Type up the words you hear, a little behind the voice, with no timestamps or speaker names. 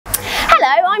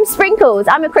Hello, I'm Sprinkles.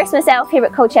 I'm a Christmas elf here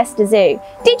at Colchester Zoo.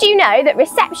 Did you know that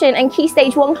reception and Key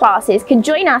Stage 1 classes can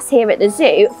join us here at the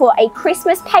zoo for a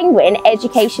Christmas Penguin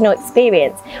educational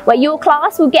experience, where your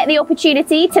class will get the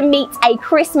opportunity to meet a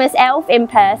Christmas elf in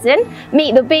person,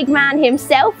 meet the big man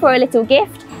himself for a little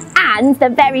gift, and the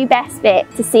very best bit,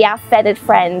 to see our feathered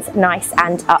friends nice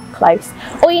and up close.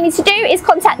 All you need to do is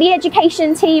contact the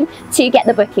education team to get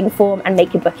the booking form and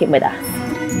make a booking with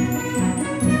us.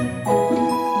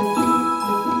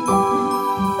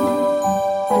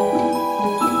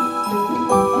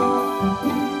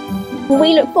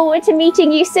 We look forward to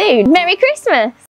meeting you soon. Merry Christmas!